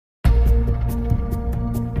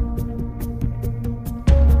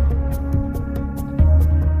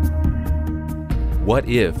What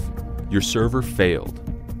if your server failed?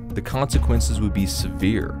 The consequences would be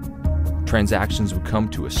severe. Transactions would come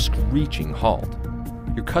to a screeching halt.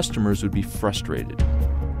 Your customers would be frustrated.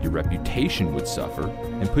 Your reputation would suffer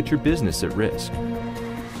and put your business at risk.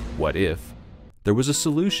 What if there was a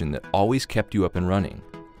solution that always kept you up and running,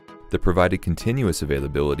 that provided continuous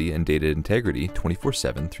availability and data integrity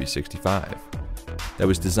 24/7, 365, that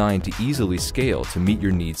was designed to easily scale to meet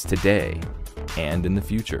your needs today and in the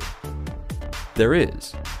future? There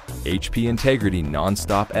is. HP Integrity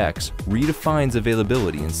Nonstop X redefines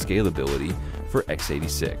availability and scalability for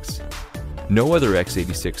x86. No other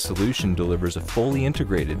x86 solution delivers a fully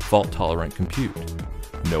integrated, fault-tolerant compute.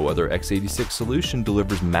 No other x86 solution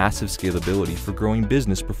delivers massive scalability for growing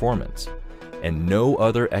business performance. And no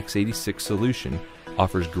other x86 solution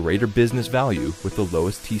offers greater business value with the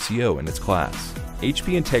lowest TCO in its class.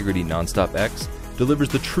 HP Integrity Nonstop X delivers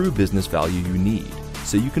the true business value you need,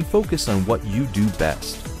 so you can focus on what you do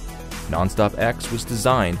best. Nonstop X was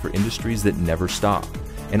designed for industries that never stop,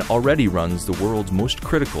 and already runs the world's most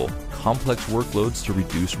critical, complex workloads to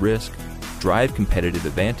reduce risk, drive competitive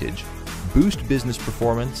advantage, boost business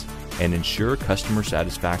performance, and ensure customer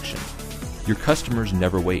satisfaction. Your customers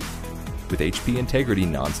never wait. With HP Integrity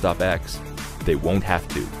Nonstop X, they won't have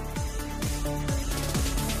to.